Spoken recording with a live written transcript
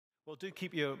Well, do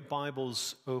keep your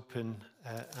Bibles open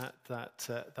at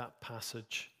that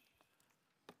passage.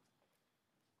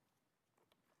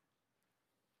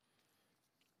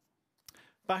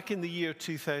 Back in the year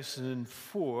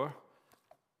 2004,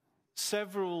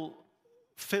 several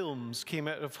films came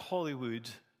out of Hollywood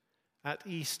at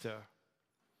Easter.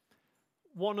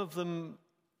 One of them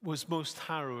was most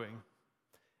harrowing.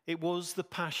 It was The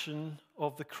Passion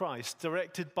of the Christ,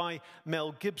 directed by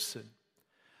Mel Gibson.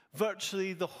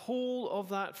 Virtually the whole of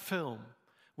that film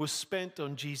was spent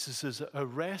on Jesus'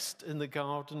 arrest in the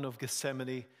Garden of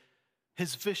Gethsemane,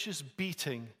 his vicious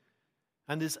beating,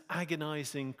 and his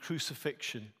agonizing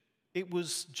crucifixion. It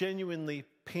was genuinely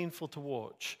painful to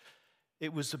watch.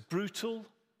 It was a brutal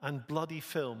and bloody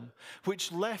film, which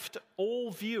left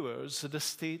all viewers in a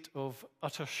state of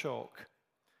utter shock,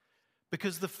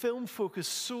 because the film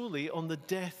focused solely on the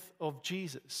death of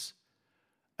Jesus,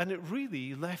 and it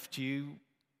really left you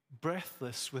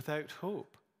breathless without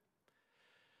hope.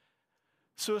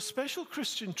 So a special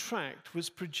Christian tract was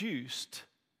produced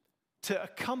to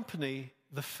accompany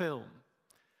the film,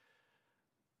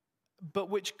 but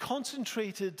which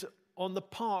concentrated on the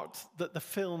part that the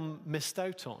film missed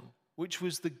out on, which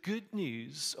was the good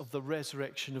news of the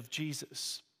resurrection of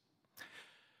Jesus.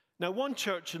 Now, one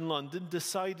church in London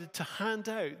decided to hand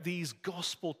out these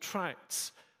gospel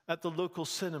tracts at the local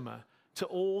cinema to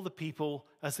all the people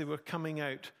as they were coming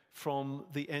out from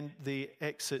the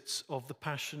exits of the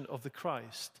Passion of the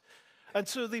Christ. And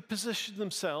so they positioned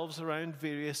themselves around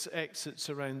various exits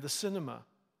around the cinema.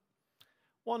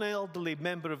 One elderly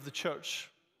member of the church,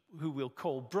 who we'll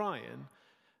call Brian,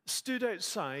 stood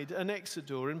outside an exit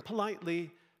door and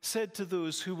politely said to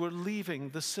those who were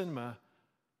leaving the cinema,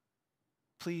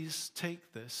 "Please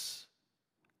take this.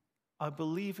 I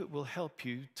believe it will help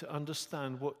you to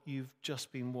understand what you've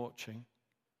just been watching."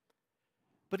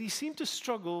 But he seemed to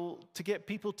struggle to get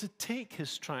people to take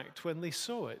his tract when they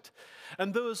saw it.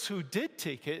 And those who did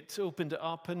take it opened it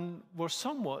up and were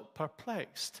somewhat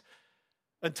perplexed,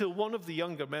 until one of the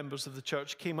younger members of the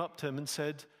church came up to him and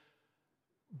said,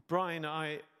 "Brian,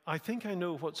 I think I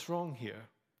know what's wrong here.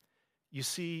 You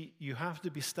see, you have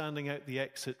to be standing out the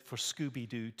exit for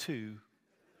Scooby-Doo too."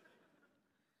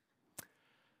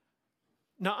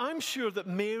 Now, I'm sure that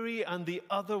Mary and the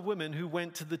other women who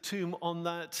went to the tomb on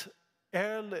that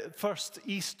first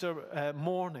Easter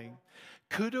morning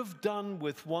could have done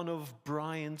with one of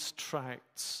Brian's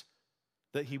tracts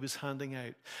that he was handing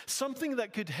out. Something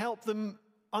that could help them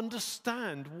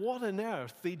understand what on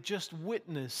earth they just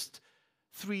witnessed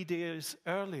 3 days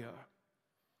earlier.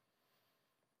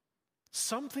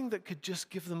 Something that could just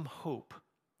give them hope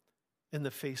in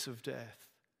the face of death.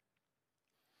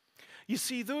 You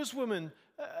see, those women,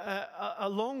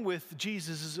 along with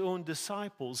Jesus' own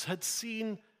disciples, had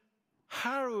seen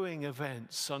harrowing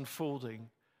events unfolding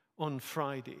on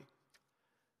Friday.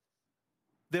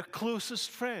 Their closest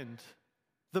friend,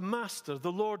 the Master, the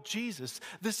Lord Jesus,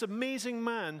 this amazing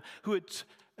man who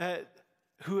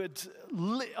had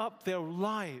lit up their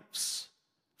lives,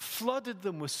 flooded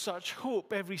them with such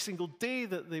hope every single day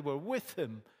that they were with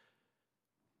him,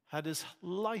 had his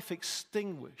life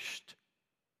extinguished,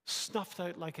 snuffed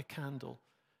out like a candle,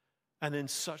 and in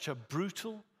such a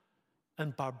brutal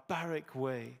and barbaric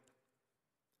way,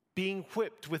 being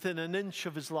whipped within an inch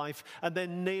of his life and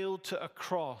then nailed to a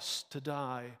cross to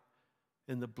die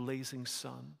in the blazing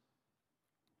sun.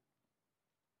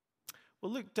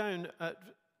 Well, look down at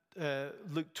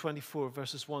Luke 24,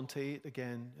 verses 1 to 8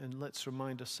 again, and let's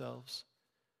remind ourselves.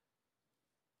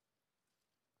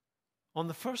 On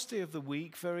the first day of the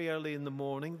week, very early in the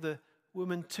morning, the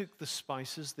women took the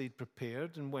spices they'd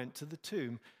prepared and went to the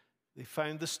tomb. They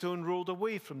found the stone rolled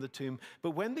away from the tomb,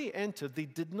 but when they entered, they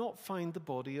did not find the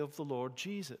body of the Lord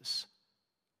Jesus.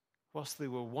 Whilst they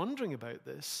were wondering about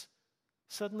this,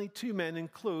 suddenly 2 men in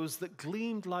clothes that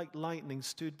gleamed like lightning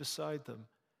stood beside them.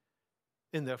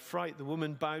 In their fright, the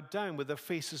women bowed down with their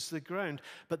faces to the ground,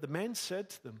 but the men said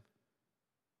to them,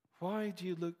 "Why do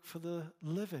you look for the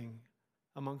living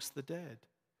amongst the dead?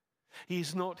 He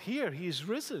is not here, he is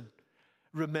risen.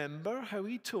 Remember how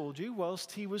he told you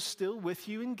whilst he was still with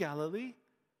you in Galilee?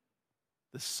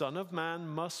 The Son of Man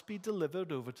must be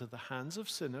delivered over to the hands of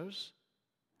sinners,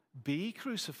 be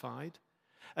crucified,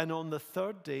 and on the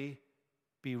third day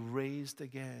be raised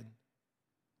again."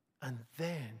 And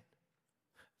then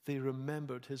they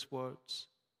remembered his words.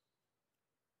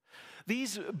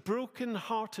 These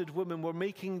broken-hearted women were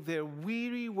making their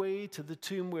weary way to the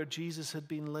tomb where Jesus had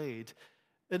been laid,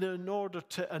 in order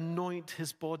to anoint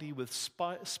his body with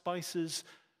spices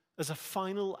as a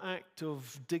final act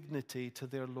of dignity to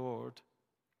their Lord.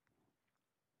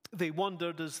 They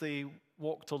wondered as they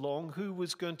walked along, who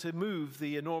was going to move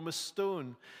the enormous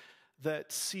stone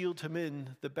that sealed him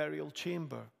in the burial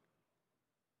chamber.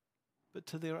 But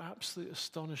to their absolute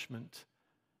astonishment,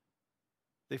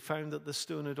 they found that the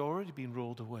stone had already been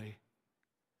rolled away.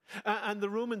 And the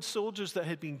Roman soldiers that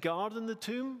had been guarding the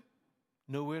tomb,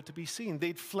 nowhere to be seen.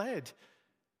 They'd fled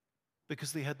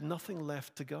because they had nothing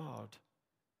left to guard.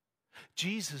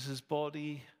 Jesus'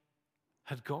 body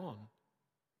had gone.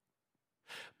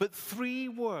 But 3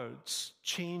 words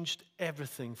changed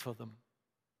everything for them.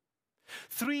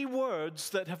 3 words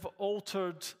that have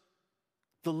altered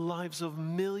the lives of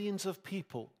millions of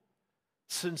people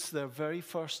since their very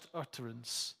first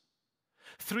utterance.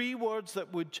 3 words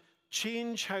that would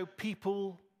change how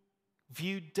people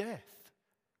viewed death,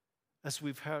 as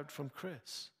we've heard from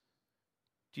Chris.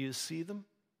 Do you see them?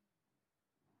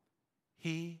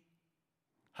 He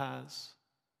has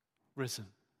risen.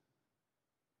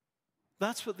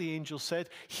 That's what the angel said.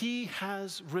 He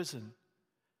has risen.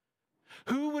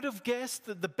 Who would have guessed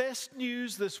that the best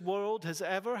news this world has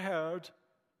ever heard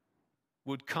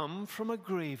would come from a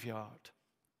graveyard?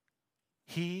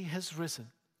 He has risen.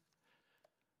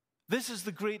 This is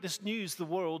the greatest news the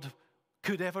world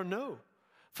could ever know.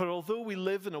 For although we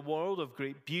live in a world of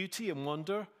great beauty and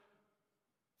wonder,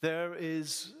 there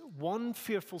is one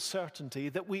fearful certainty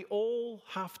that we all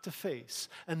have to face,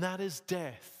 and that is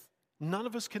death. None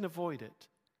of us can avoid it.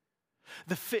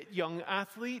 The fit young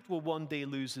athlete will one day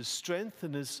lose his strength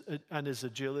and his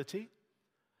agility.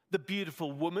 The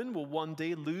beautiful woman will one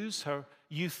day lose her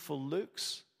youthful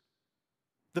looks.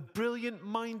 The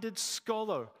brilliant-minded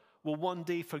scholar will one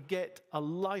day forget a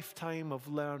lifetime of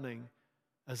learning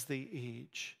as they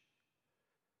age.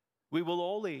 We will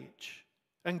all age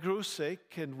and grow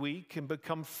sick and weak and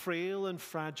become frail and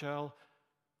fragile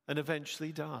and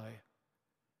eventually die.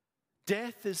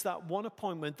 Death is that one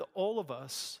appointment that all of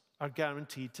us are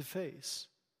guaranteed to face.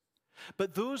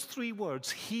 But those 3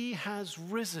 words, he has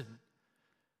risen,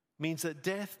 means that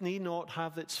death need not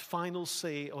have its final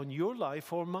say on your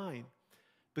life or mine,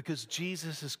 because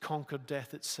Jesus has conquered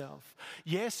death itself.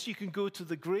 Yes, you can go to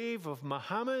the grave of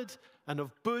Muhammad and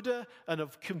of Buddha and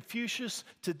of Confucius.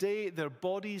 Today, their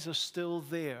bodies are still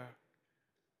there.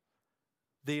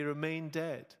 They remain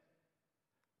dead.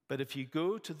 But if you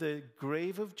go to the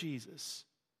grave of Jesus,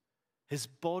 his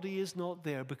body is not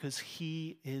there because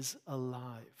he is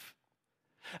alive.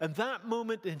 And that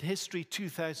moment in history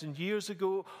 2,000 years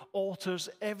ago alters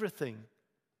everything.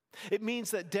 It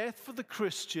means that death for the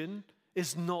Christian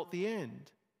is not the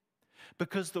end,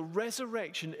 because the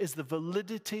resurrection is the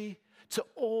validity to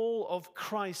all of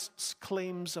Christ's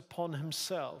claims upon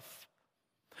himself,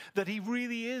 that he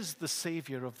really is the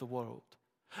Savior of the world,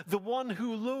 the one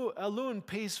who alone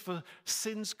pays for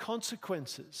sin's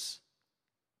consequences.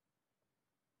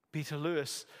 Peter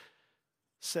Lewis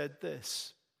said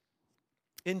this: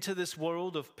 "Into this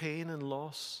world of pain and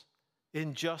loss,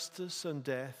 injustice and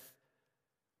death,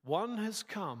 one has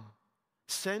come,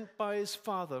 sent by his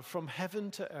Father from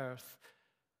heaven to earth,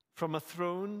 from a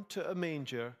throne to a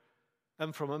manger,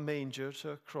 and from a manger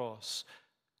to a cross.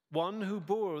 One who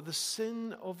bore the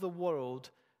sin of the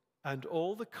world and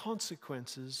all the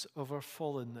consequences of our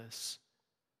fallenness,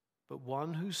 but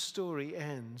one whose story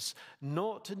ends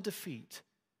not in defeat,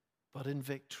 but in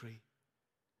victory.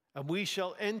 And we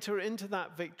shall enter into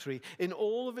that victory in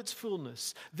all of its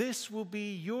fullness. This will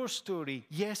be your story,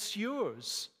 yes,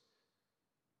 yours,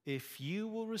 if you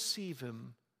will receive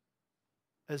him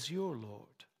as your Lord."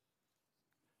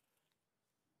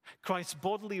 Christ's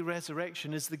bodily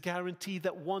resurrection is the guarantee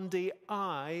that one day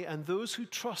I and those who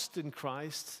trust in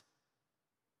Christ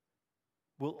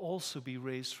will also be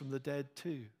raised from the dead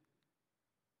too.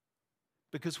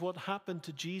 Because what happened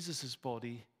to Jesus'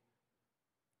 body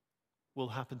will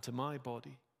happen to my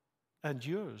body and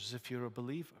yours if you're a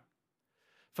believer.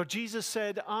 For Jesus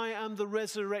said, "I am the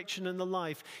resurrection and the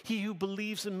life. He who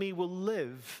believes in me will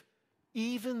live,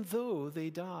 even though they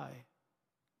die."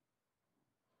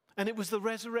 And it was the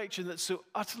resurrection that so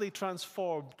utterly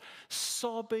transformed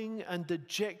sobbing and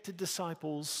dejected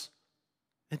disciples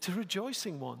into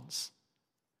rejoicing ones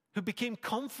who became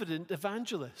confident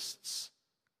evangelists.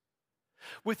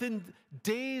 Within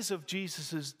days of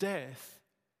Jesus' death,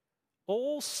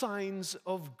 all signs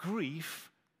of grief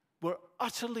were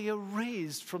utterly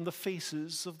erased from the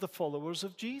faces of the followers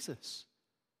of Jesus.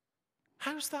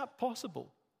 How's that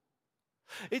possible?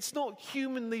 It's not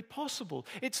humanly possible.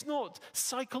 It's not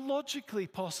psychologically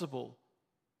possible.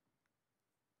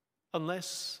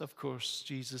 Unless, of course,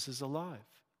 Jesus is alive.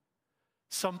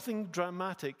 Something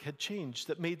dramatic had changed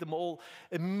that made them all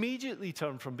immediately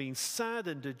turn from being sad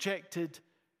and dejected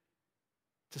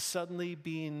to suddenly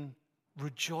being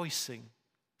rejoicing,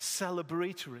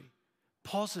 celebratory,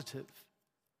 positive.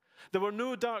 There were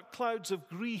no dark clouds of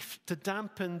grief to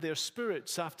dampen their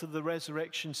spirits after the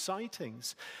resurrection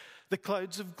sightings. The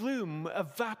clouds of gloom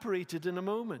evaporated in a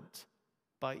moment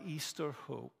by Easter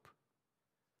hope.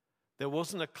 There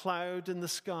wasn't a cloud in the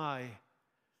sky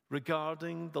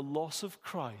regarding the loss of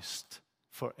Christ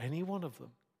for any one of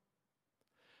them.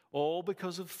 All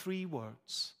because of 3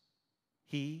 words: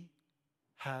 He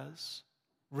has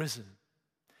risen.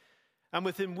 And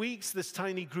within weeks, this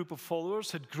tiny group of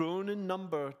followers had grown in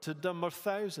number to number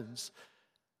thousands.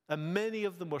 And many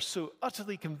of them were so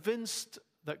utterly convinced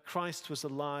that Christ was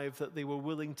alive that they were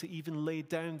willing to even lay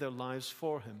down their lives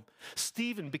for him.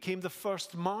 Stephen became the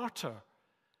first martyr.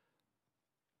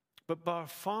 But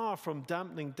far from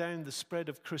dampening down the spread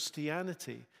of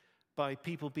Christianity by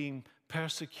people being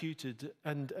persecuted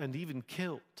and even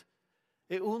killed,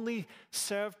 it only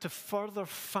served to further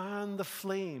fan the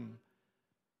flame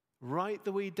right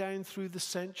the way down through the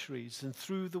centuries and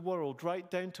through the world,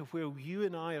 right down to where you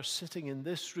and I are sitting in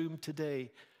this room today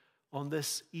on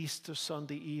this Easter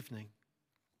Sunday evening.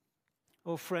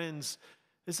 Oh, friends,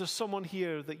 is there someone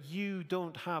here that you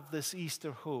don't have this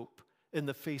Easter hope in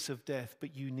the face of death,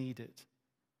 but you need it?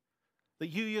 That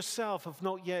you yourself have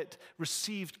not yet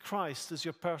received Christ as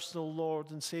your personal Lord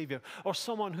and Savior, or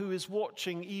someone who is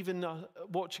watching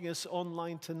us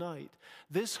online tonight.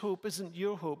 This hope isn't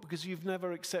your hope because you've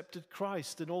never accepted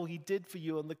Christ and all he did for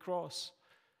you on the cross.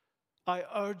 I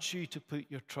urge you to put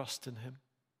your trust in him.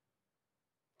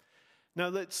 Now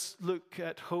let's look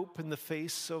at hope in the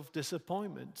face of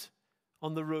disappointment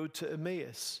on the road to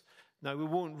Emmaus. Now we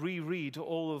won't reread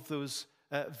all of those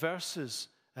verses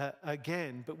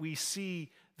again, but we see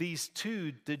these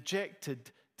 2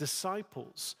 dejected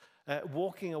disciples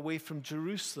walking away from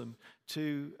Jerusalem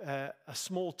to a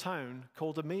small town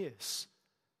called Emmaus.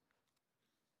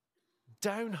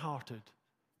 Downhearted,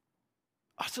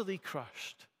 utterly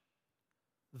crushed.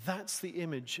 That's the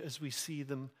image as we see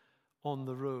them on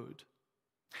the road.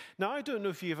 Now, I don't know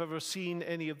if you've ever seen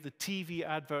any of the TV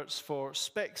adverts for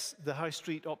the high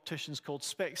street opticians called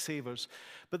Specsavers,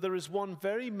 but there is one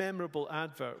very memorable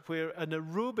advert where an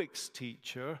aerobics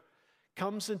teacher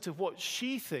comes into what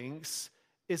she thinks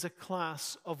is a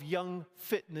class of young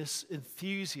fitness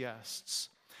enthusiasts.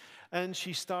 And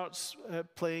she starts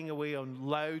playing away on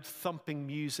loud thumping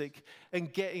music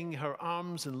and getting her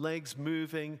arms and legs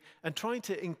moving and trying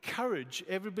to encourage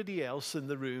everybody else in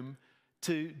the room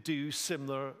to do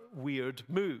similar weird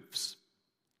moves.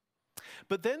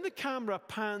 But then the camera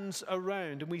pans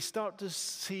around and we start to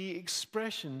see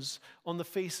expressions on the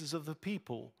faces of the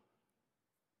people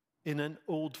in an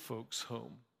old folks'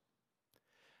 home.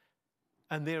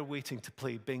 And they're waiting to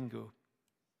play bingo.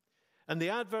 And the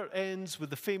advert ends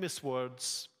with the famous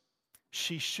words,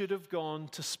 "She should have gone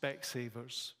to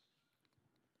Specsavers."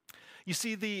 You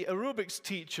see, the aerobics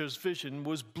teacher's vision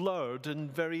was blurred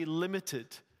and very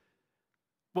limited.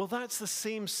 Well, that's the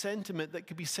same sentiment that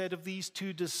could be said of these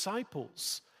 2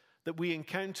 disciples that we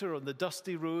encounter on the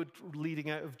dusty road leading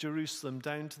out of Jerusalem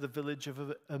down to the village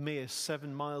of Emmaus,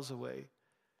 7 miles away.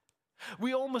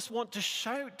 We almost want to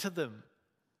shout to them,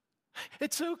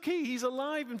 "It's okay, he's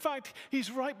alive. In fact,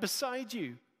 he's right beside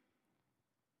you."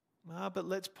 But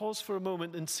let's pause for a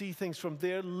moment and see things from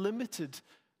their limited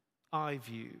eye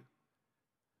view.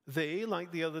 They,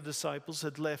 like the other disciples,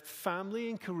 had left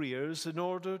family and careers in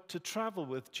order to travel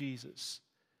with Jesus,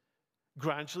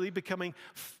 gradually becoming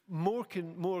more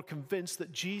convinced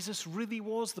that Jesus really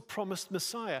was the promised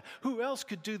Messiah. Who else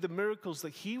could do the miracles that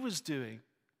he was doing?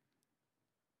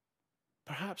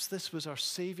 Perhaps this was our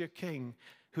Savior King,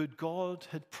 who God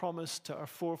had promised to our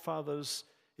forefathers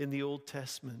in the Old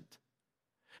Testament,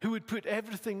 who would put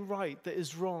everything right that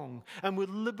is wrong and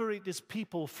would liberate his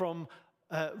people from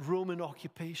Roman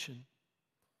occupation.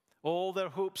 All their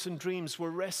hopes and dreams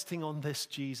were resting on this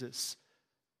Jesus.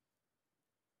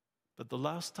 But the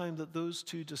last time that those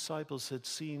 2 disciples had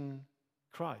seen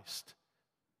Christ,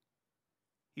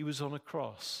 he was on a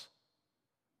cross,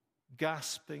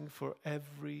 gasping for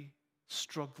every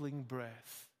struggling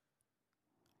breath,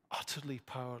 utterly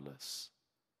powerless.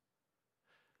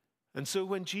 And so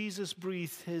when Jesus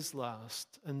breathed his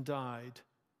last and died,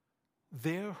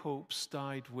 their hopes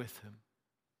died with him.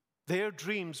 Their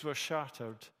dreams were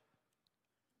shattered.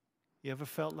 You ever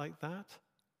felt like that?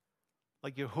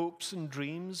 Like your hopes and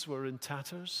dreams were in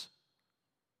tatters?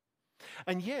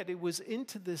 And yet it was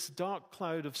into this dark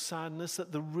cloud of sadness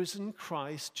that the risen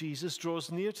Christ, Jesus,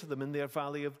 draws near to them in their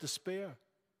valley of despair.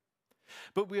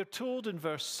 But we are told in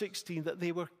verse 16 that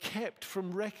they were kept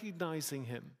from recognizing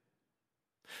him.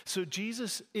 So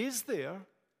Jesus is there,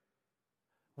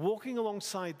 walking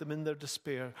alongside them in their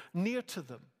despair, near to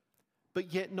them,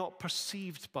 but yet not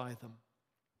perceived by them.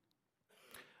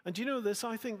 And do you know this?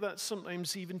 I think that's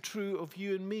sometimes even true of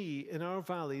you and me in our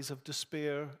valleys of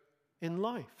despair in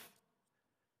life.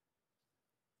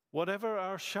 Whatever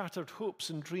our shattered hopes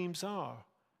and dreams are,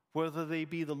 whether they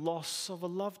be the loss of a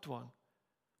loved one,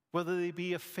 whether they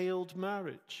be a failed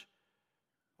marriage,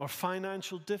 or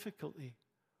financial difficulty,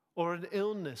 or an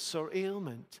illness or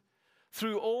ailment,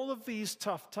 through all of these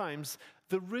tough times,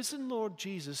 the risen Lord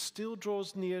Jesus still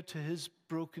draws near to his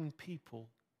broken people.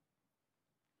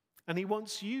 And he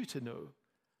wants you to know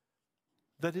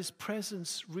that his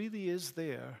presence really is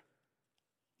there,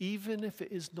 even if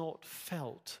it is not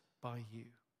felt by you.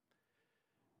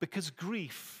 Because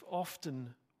grief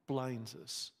often blinds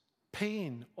us.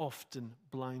 Pain often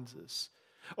blinds us.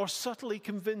 Or subtly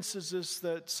convinces us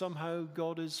that somehow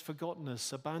God has forgotten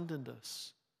us, abandoned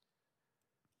us.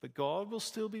 But God will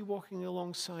still be walking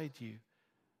alongside you,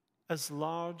 as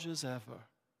large as ever,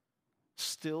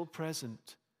 still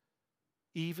present,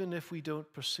 even if we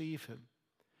don't perceive him.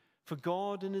 For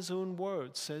God in his own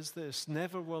word says this,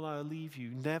 "Never will I leave you,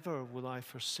 never will I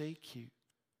forsake you."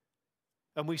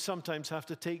 And we sometimes have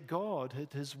to take God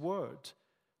at his word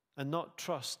and not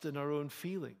trust in our own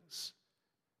feelings.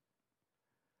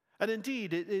 And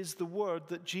indeed, it is the word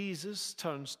that Jesus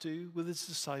turns to with his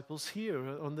disciples here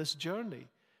on this journey.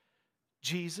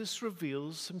 Jesus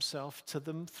reveals himself to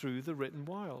them through the written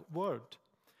word.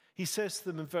 He says to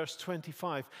them in verse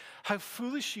 25, "How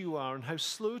foolish you are and how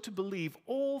slow to believe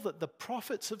all that the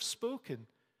prophets have spoken.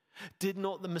 Did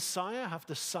not the Messiah have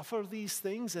to suffer these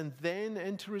things and then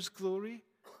enter his glory?"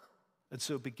 And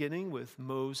so beginning with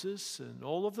Moses and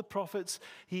all of the prophets,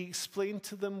 he explained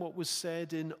to them what was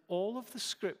said in all of the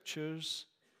scriptures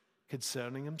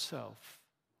concerning himself.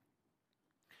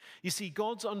 You see,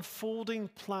 God's unfolding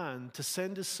plan to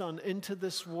send his Son into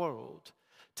this world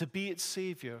to be its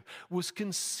Savior was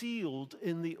concealed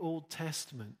in the Old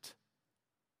Testament,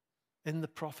 in the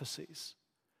prophecies.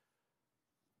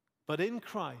 But in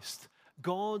Christ,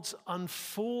 God's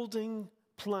unfolding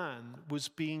plan was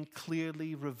being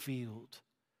clearly revealed.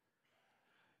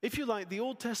 If you like, the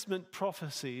Old Testament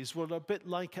prophecies were a bit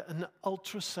like an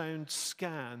ultrasound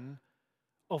scan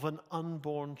of an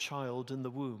unborn child in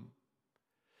the womb.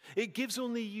 It gives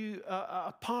only you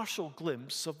a partial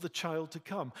glimpse of the child to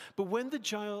come. But when the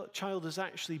child is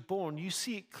actually born, you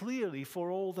see it clearly for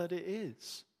all that it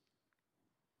is.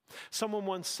 Someone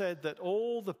once said that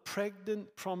all the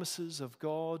pregnant promises of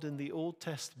God in the Old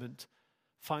Testament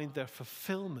find their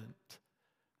fulfillment,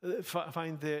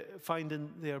 find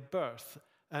their birth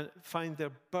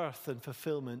and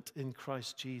fulfillment in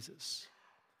Christ Jesus.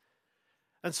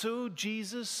 And so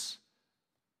Jesus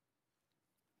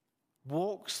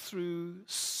walks through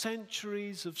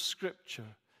centuries of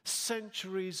scripture,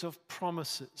 centuries of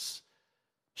promises,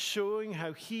 showing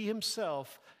how he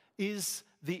himself is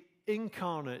the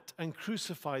incarnate and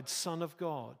crucified Son of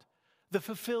God, the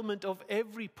fulfillment of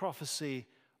every prophecy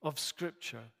of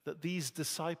Scripture that these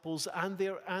disciples and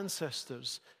their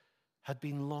ancestors had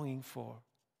been longing for.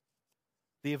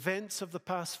 The events of the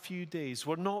past few days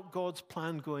were not God's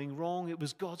plan going wrong, it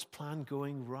was God's plan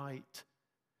going right.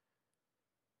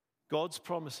 God's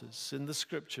promises in the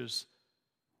Scriptures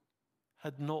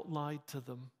had not lied to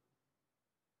them,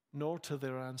 nor to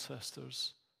their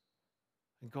ancestors.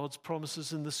 And God's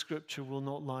promises in the Scripture will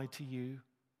not lie to you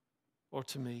or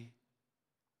to me.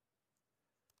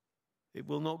 It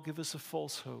will not give us a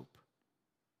false hope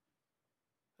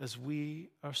as we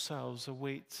ourselves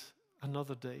await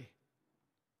another day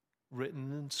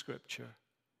written in Scripture,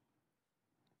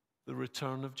 the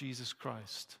return of Jesus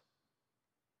Christ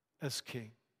as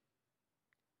King.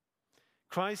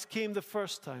 Christ came the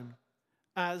first time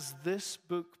as this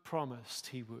book promised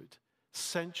he would,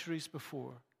 centuries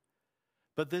before.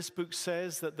 But this book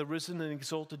says that the risen and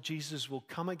exalted Jesus will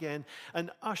come again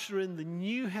and usher in the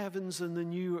new heavens and the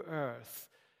new earth,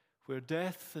 where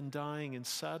death and dying and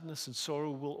sadness and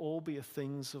sorrow will all be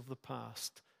things of the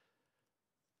past.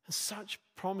 And such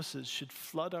promises should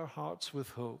flood our hearts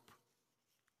with hope.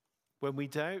 When we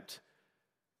doubt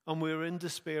and we're in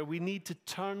despair, we need to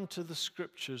turn to the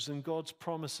Scriptures and God's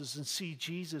promises and see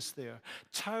Jesus there,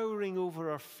 towering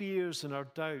over our fears and our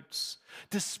doubts,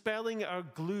 dispelling our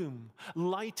gloom,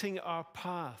 lighting our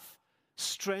path,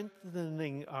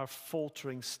 strengthening our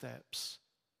faltering steps.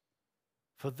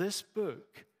 For this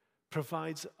book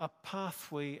provides a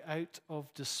pathway out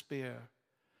of despair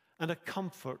and a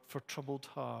comfort for troubled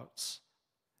hearts.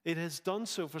 It has done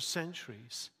so for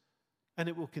centuries, and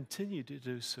it will continue to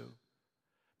do so.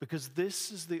 Because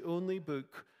this is the only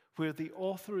book where the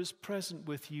author is present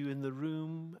with you in the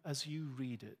room as you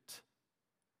read it.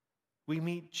 We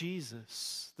meet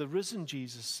Jesus, the risen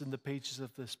Jesus, in the pages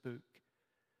of this book.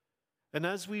 And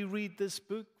as we read this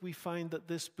book, we find that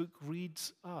this book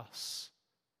reads us.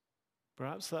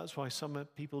 Perhaps that's why some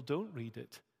people don't read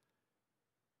it.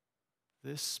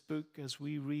 This book, as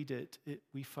we read it,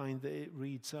 we find that it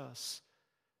reads us.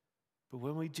 But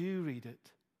when we do read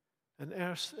it and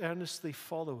earnestly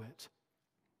follow it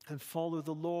and follow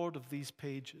the Lord of these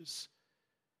pages,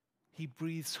 he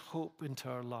breathes hope into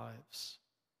our lives.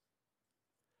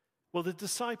 Well, the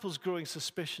disciples' growing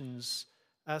suspicions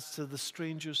as to the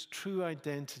stranger's true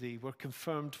identity were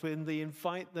confirmed when they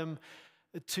invite them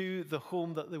to the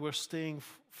home that they were staying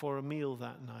for a meal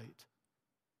that night.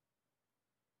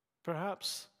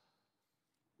 Perhaps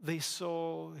they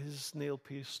saw his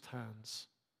nail-pierced hands.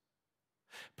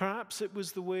 Perhaps it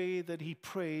was the way that he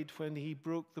prayed when he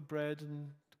broke the bread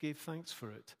and gave thanks for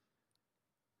it.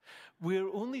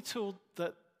 We're only told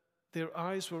that their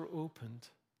eyes were opened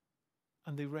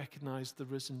and they recognized the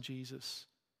risen Jesus.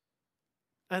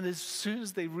 And as soon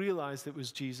as they realized it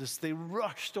was Jesus, they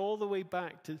rushed all the way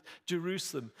back to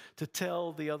Jerusalem to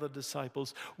tell the other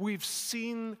disciples, "We've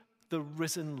seen the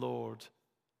risen Lord."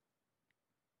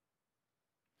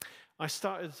 I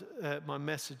started my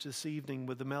message this evening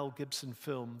with the Mel Gibson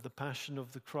film, The Passion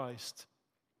of the Christ.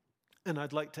 And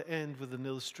I'd like to end with an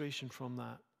illustration from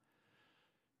that.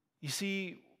 You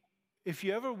see, if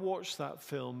you ever watch that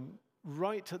film,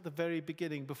 right at the very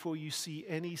beginning, before you see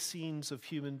any scenes of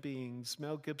human beings,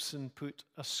 Mel Gibson put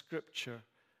a scripture,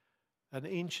 an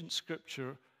ancient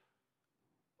scripture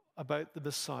about the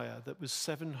Messiah that was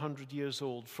 700 years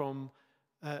old from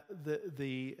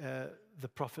the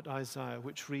prophet Isaiah,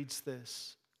 which reads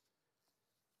this: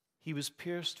 "He was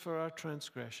pierced for our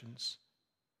transgressions,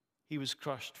 he was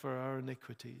crushed for our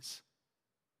iniquities,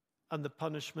 and the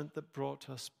punishment that brought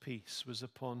us peace was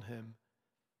upon him,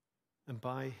 and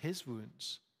by his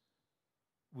wounds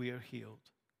we are healed."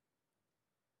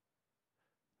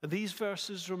 And these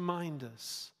verses remind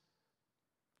us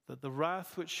that the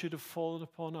wrath which should have fallen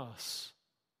upon us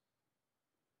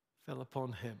fell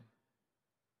upon him.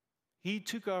 He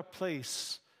took our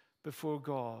place before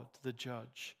God, the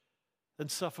judge,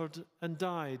 and suffered and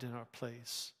died in our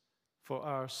place for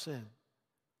our sin.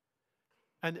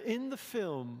 And in the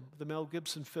film, the Mel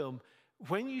Gibson film,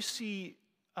 when you see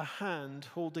a hand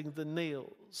holding the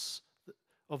nails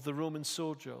of the Roman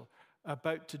soldier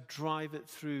about to drive it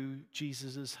through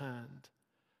Jesus' hand,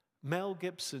 Mel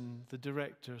Gibson, the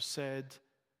director, said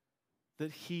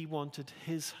that he wanted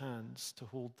his hands to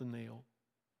hold the nail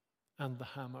and the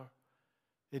hammer.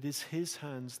 It is his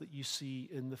hands that you see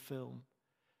in the film.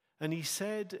 And he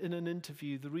said in an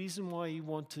interview, the reason why he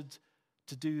wanted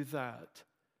to do that,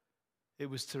 it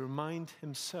was to remind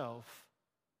himself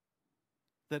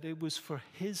that it was for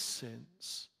his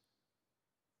sins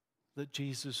that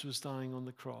Jesus was dying on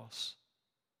the cross.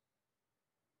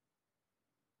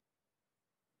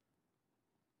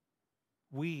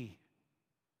 We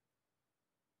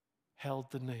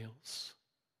held the nails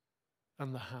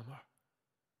and the hammer.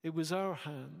 It was our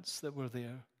hands that were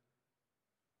there,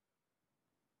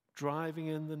 driving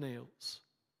in the nails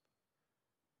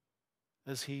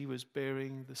as he was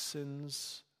bearing the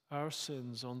sins, our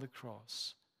sins on the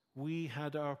cross. We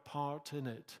had our part in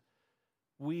it.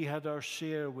 We had our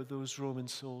share with those Roman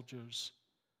soldiers.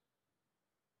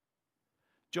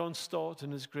 John Stott,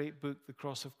 in his great book, The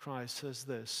Cross of Christ, says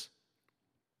this: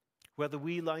 "Whether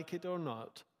we like it or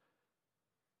not,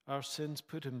 our sins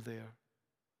put him there.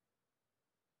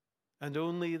 And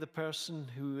only the person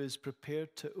who is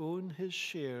prepared to own his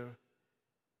share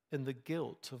in the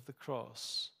guilt of the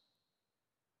cross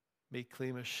may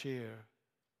claim a share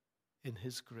in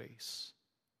his grace,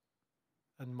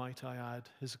 and might I add,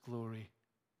 his glory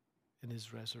in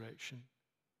his resurrection."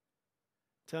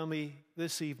 Tell me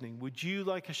this evening, would you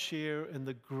like a share in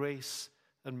the grace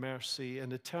and mercy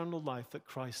and eternal life that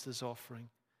Christ is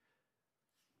offering?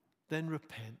 Then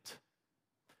repent.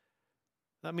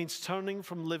 That means turning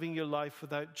from living your life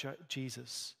without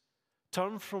Jesus.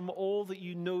 Turn from all that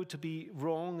you know to be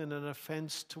wrong and an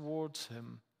offense towards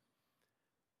him,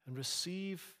 and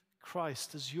receive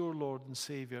Christ as your Lord and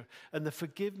Savior, and the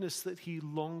forgiveness that he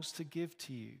longs to give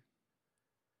to you,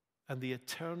 and the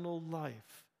eternal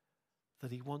life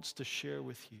that he wants to share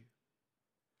with you.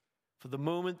 For the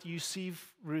moment you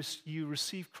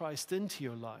receive Christ into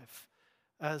your life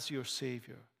as your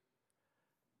Savior,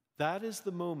 that is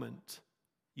the moment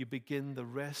you begin the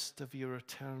rest of your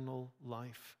eternal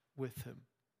life with him.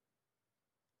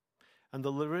 And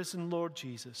the risen Lord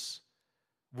Jesus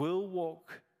will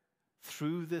walk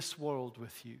through this world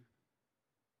with you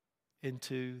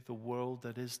into the world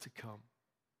that is to come.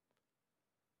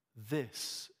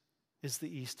 This is the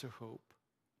Easter hope.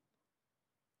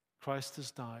 Christ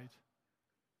has died.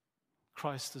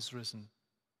 Christ has risen.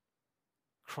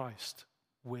 Christ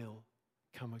will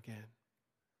come again.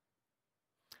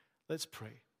 Let's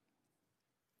pray.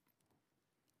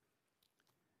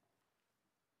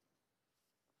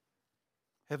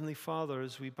 Heavenly Father,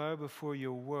 as we bow before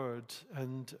your word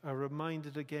and are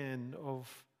reminded again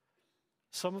of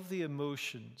some of the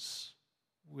emotions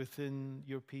within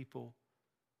your people,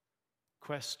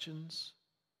 questions,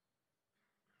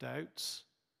 doubts,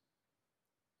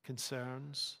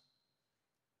 concerns,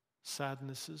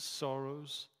 sadnesses,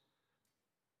 sorrows,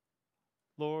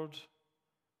 Lord,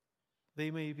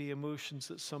 they may be emotions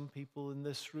that some people in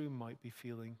this room might be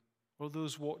feeling, or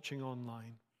those watching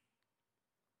online.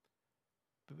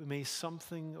 But may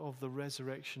something of the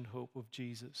resurrection hope of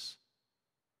Jesus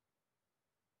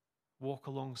walk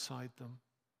alongside them.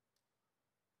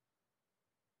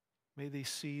 May they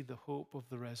see the hope of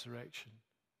the resurrection.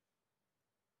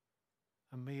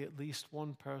 And may at least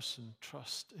one person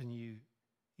trust in you,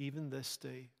 even this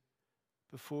day,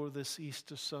 before this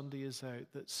Easter Sunday is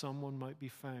out, that someone might be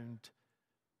found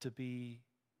to be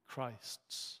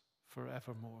Christ's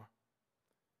forevermore.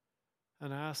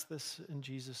 And I ask this in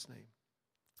Jesus' name.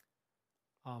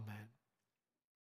 Amen.